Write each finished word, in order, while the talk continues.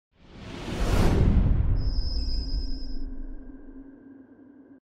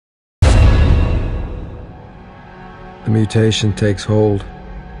mutation takes hold,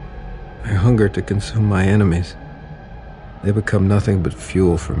 I hunger to consume my enemies. They become nothing but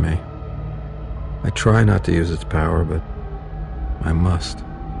fuel for me. I try not to use its power, but I must.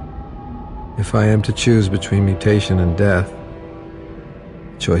 If I am to choose between mutation and death,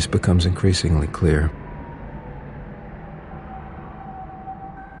 the choice becomes increasingly clear.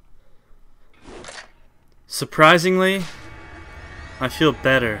 Surprisingly, I feel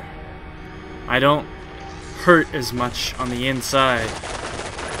better. I don't hurt as much on the inside.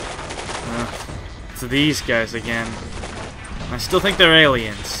 It's these guys again. I still think they're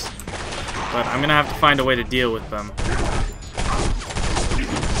aliens, but I'm gonna have to find a way to deal with them.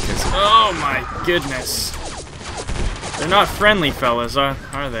 Oh my goodness. They're not friendly fellas, are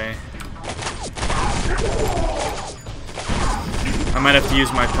they? I might have to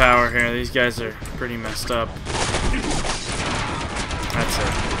use my power here. These guys are pretty messed up. That's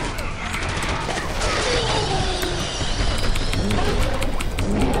it.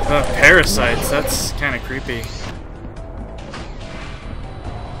 Parasites, that's kind of creepy.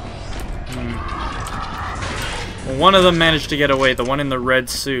 Well, one of them managed to get away, the one in the red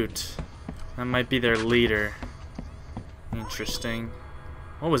suit. That might be their leader. Interesting.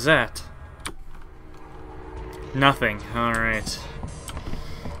 What was that? Nothing. Alright.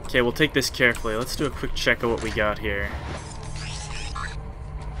 Okay, we'll take this carefully. Let's do a quick check of what we got here.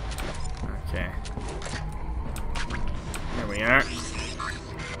 Okay. There we are.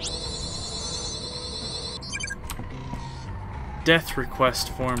 Death request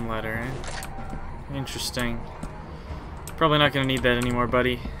form letter. Interesting. Probably not gonna need that anymore,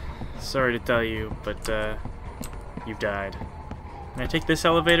 buddy. Sorry to tell you, but you've died. Can I take this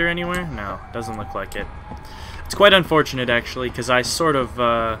elevator anywhere? No, doesn't look like it. It's quite unfortunate, actually, because I sort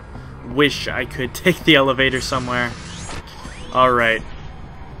of wish I could take the elevator somewhere. Alright.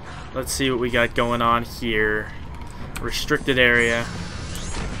 Let's see what we got going on here. Restricted area.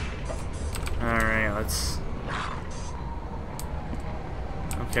 Alright, let's...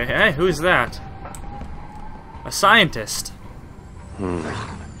 Okay, hey, who is that? A scientist.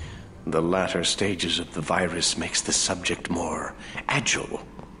 The latter stages of the virus makes the subject more agile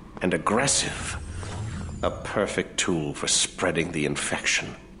and aggressive. A perfect tool for spreading the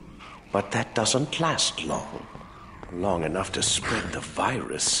infection. But that doesn't last long. Long enough to spread the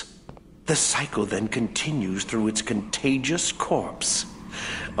virus. The cycle then continues through its contagious corpse.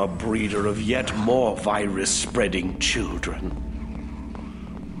 A breeder of yet more virus-spreading children.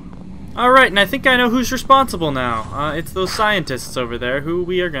 Alright, and I think I know who's responsible now. It's those scientists over there who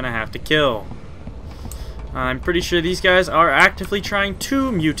we are gonna have to kill. I'm pretty sure these guys are actively trying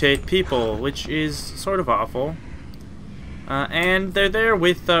to mutate people, which is sort of awful. And they're there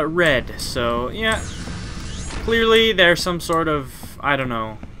with Red, so yeah. Clearly there's some sort of, I don't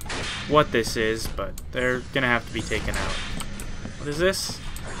know what this is, but they're gonna have to be taken out. What is this?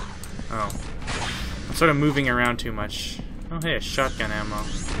 Oh. I'm sort of moving around too much. Oh hey, a shotgun ammo.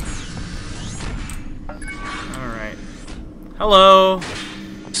 Alright. Hello!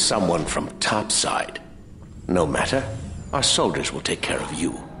 Someone from topside. No matter. Our soldiers will take care of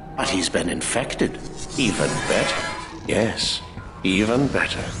you. But he's been infected. Even better. Yes, even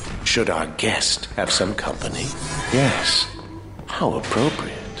better. Should our guest have some company? Yes. How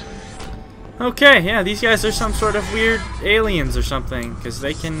appropriate. Okay, yeah, these guys are some sort of weird aliens or something, because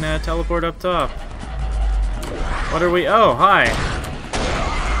they can teleport up top. What are we? Oh, hi.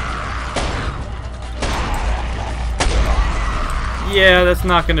 Yeah, that's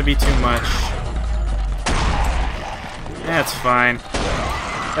not going to be too much. That's fine.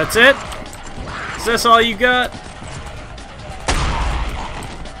 That's it? Is this all you got?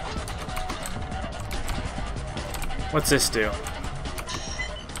 What's this do?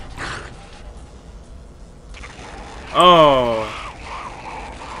 Oh.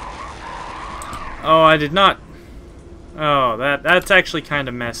 Oh, I did not. Oh, that's actually kind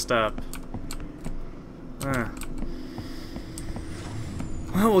of messed up.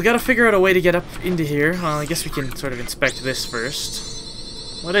 Well, we gotta figure out a way to get up into here. Well, I guess we can sort of inspect this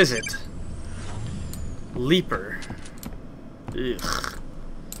first. What is it? Leaper. Ugh. You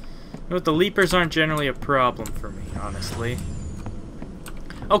know what, the leapers aren't generally a problem for me, honestly.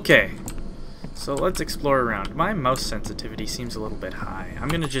 Okay. So let's explore around. My mouse sensitivity seems a little bit high. I'm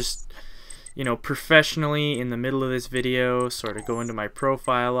gonna just, you know, professionally in the middle of this video, sort of go into my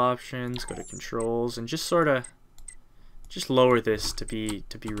profile options, go to controls, and just sort of just lower this to be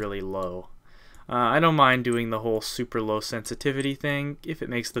really low. I don't mind doing the whole super low sensitivity thing if it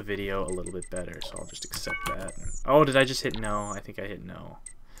makes the video a little bit better, so I'll just accept that. Oh, did I just hit no? I think I hit no.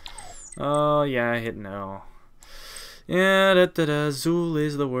 Oh, yeah, I hit no. Yeah, Xuul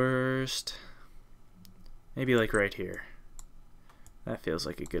is the worst. Maybe like right here. That feels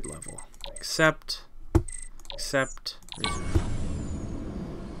like a good level. Accept. Accept. Resume.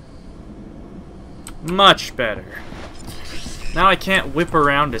 Much better. Now I can't whip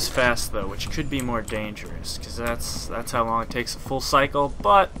around as fast though, which could be more dangerous, because that's how long it takes a full cycle,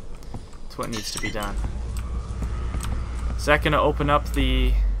 but it's what needs to be done. Is that going to open up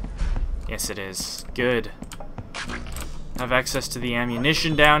the... Yes, it is. Good. Have access to the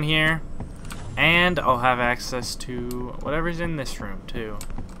ammunition down here, and I'll have access to whatever's in this room too.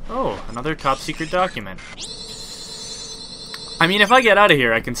 Oh, another top secret document. I mean, if I get out of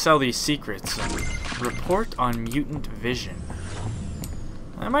here, I can sell these secrets. Report on mutant vision.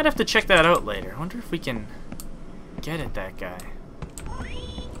 I might have to check that out later. I wonder if we can get at that guy.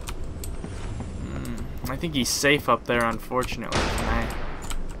 I think he's safe up there, unfortunately. Can I...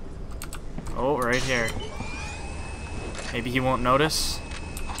 Oh, right here. Maybe he won't notice?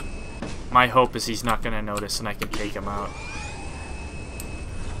 My hope is he's not going to notice and I can take him out.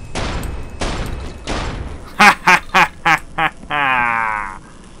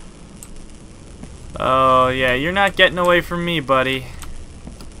 Oh, yeah, you're not getting away from me, buddy.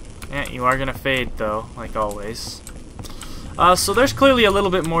 Yeah, you are going to fade, though, like always. So there's clearly a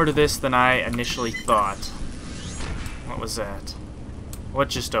little bit more to this than I initially thought. What was that? What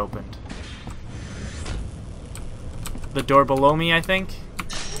just opened? The door below me, I think?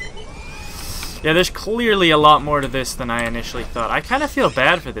 Yeah, there's clearly a lot more to this than I initially thought. I kind of feel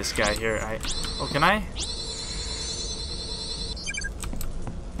bad for this guy here. Oh, can I?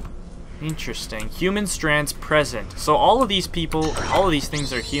 Interesting. Human strands present. So all of these people, all of these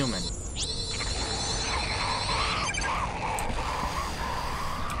things are human.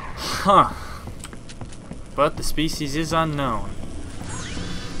 Huh. But the species is unknown.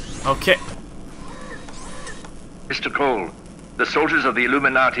 Okay. Mr. Cole, the soldiers of the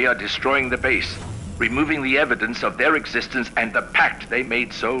Illuminati are destroying the base, removing the evidence of their existence and the pact they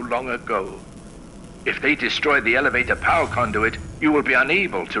made so long ago. If they destroy the elevator power conduit, you will be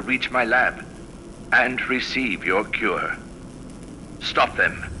unable to reach my lab and receive your cure. Stop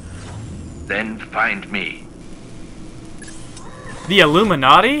them. Then find me. The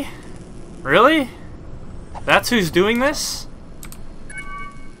Illuminati? Really? That's who's doing this?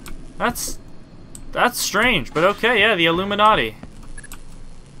 That's strange, but okay, yeah, the Illuminati.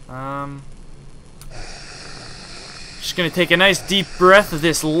 Just gonna take a nice deep breath of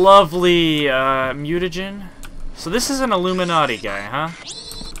this lovely mutagen. So this is an Illuminati guy, huh?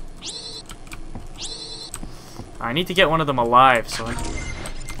 I need to get one of them alive so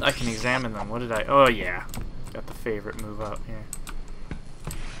I can examine them. What did I... Oh, yeah. Got the favorite move out here.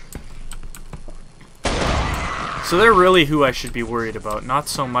 So they're really who I should be worried about, not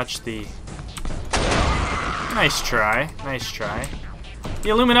so much the... Nice try. Nice try. The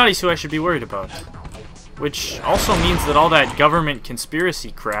Illuminati's who I should be worried about. Which also means that all that government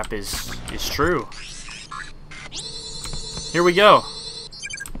conspiracy crap is true. Here we go.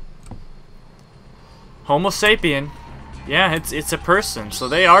 Homo sapien. Yeah, it's a person, so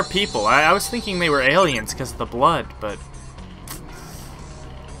they are people. I was thinking they were aliens because of the blood, but...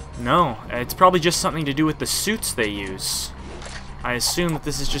 No, it's probably just something to do with the suits they use. I assume that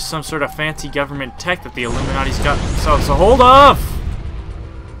this is just some sort of fancy government tech that the Illuminati's got themselves a hold of!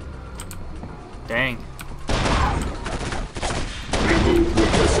 Dang.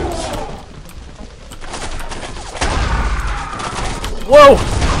 Whoa!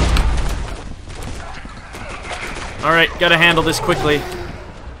 Alright, gotta handle this quickly.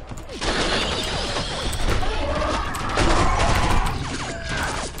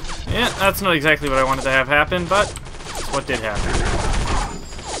 Yeah, that's not exactly what I wanted to have happen, but it's what did happen.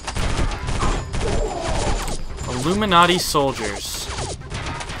 Illuminati soldiers.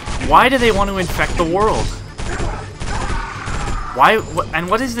 Why do they want to infect the world? Why? And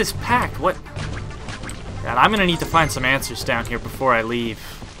what is this pact? What? God, I'm gonna need to find some answers down here before I leave.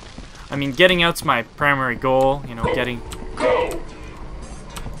 I mean, getting out's my primary goal. You know, getting.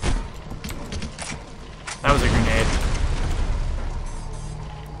 That was a grenade.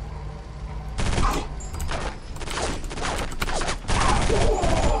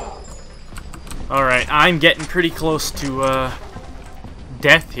 Alright, I'm getting pretty close to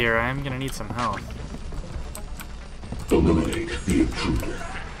death here. I'm gonna need some help. Eliminate the intruder.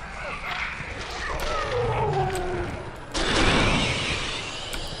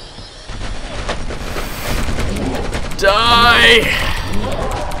 Die!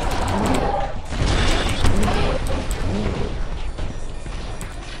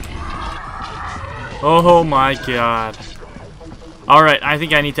 Oh my god. Alright, I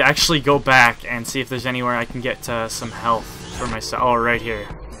think I need to actually go back and see if there's anywhere I can get some health for myself. Oh, right here.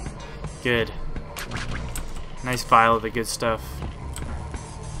 Good. Nice vial of the good stuff.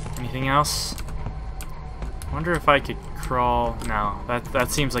 Anything else? Wonder if I could crawl. No,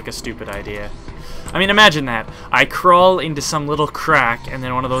 that seems like a stupid idea. I mean, imagine that. I crawl into some little crack and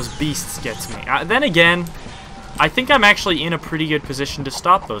then one of those beasts gets me. Then again, I think I'm actually in a pretty good position to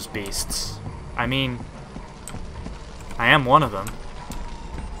stop those beasts. I mean, I am one of them.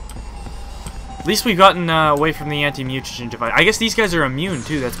 At least we've gotten away from the anti-mutagen device. I guess these guys are immune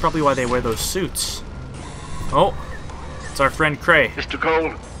too. That's probably why they wear those suits. Oh, it's our friend Cray. Mr.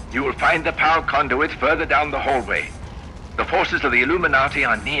 Cole, you will find the power conduit further down the hallway. The forces of the Illuminati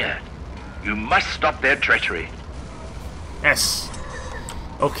are near. You must stop their treachery. Yes.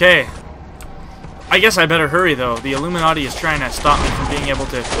 Okay. I guess I better hurry though. The Illuminati is trying to stop me from being able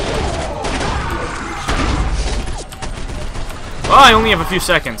to... Oh, I only have a few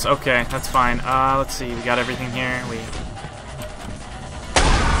seconds. Okay, that's fine. Let's see. We got everything here.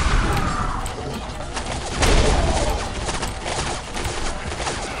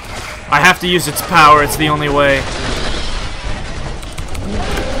 I have to use its power. It's the only way.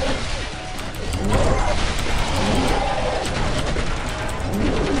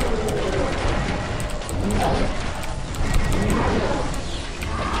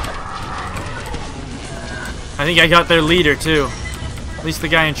 I think I got their leader, too. At least the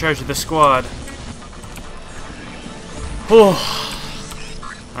guy in charge of the squad.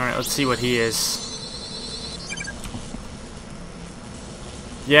 Alright, let's see what he is.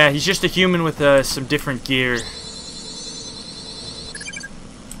 Yeah, he's just a human with some different gear.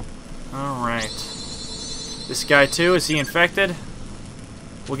 Alright. This guy, too, is he infected?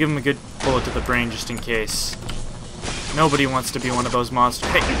 We'll give him a good bullet to the brain just in case. Nobody wants to be one of those monsters.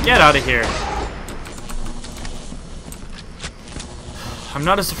 Hey, get out of here! I'm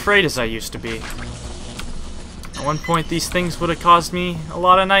not as afraid as I used to be. At one point, these things would have caused me a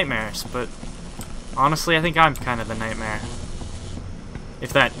lot of nightmares, but honestly, I think I'm kind of the nightmare.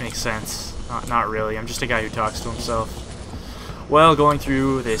 If that makes sense. Not really. I'm just a guy who talks to himself. Well, going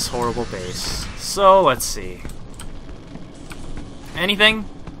through this horrible base. So, let's see. Anything?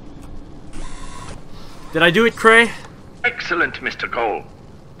 Did I do it, Cray? Excellent, Mr. Cole.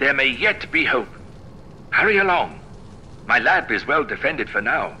 There may yet be hope. Hurry along. My lab is well defended for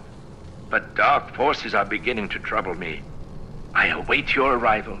now, but dark forces are beginning to trouble me. I await your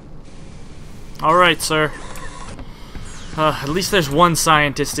arrival. Alright, sir. At least there's one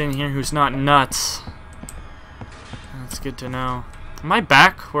scientist in here who's not nuts. That's good to know. Am I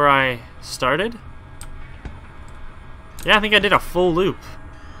back where I started? Yeah, I think I did a full loop.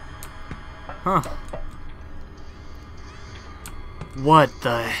 Huh. What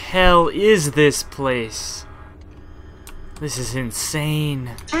the hell is this place? This is insane.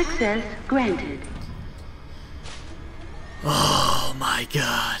 Access granted. Oh my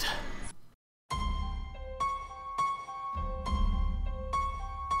god.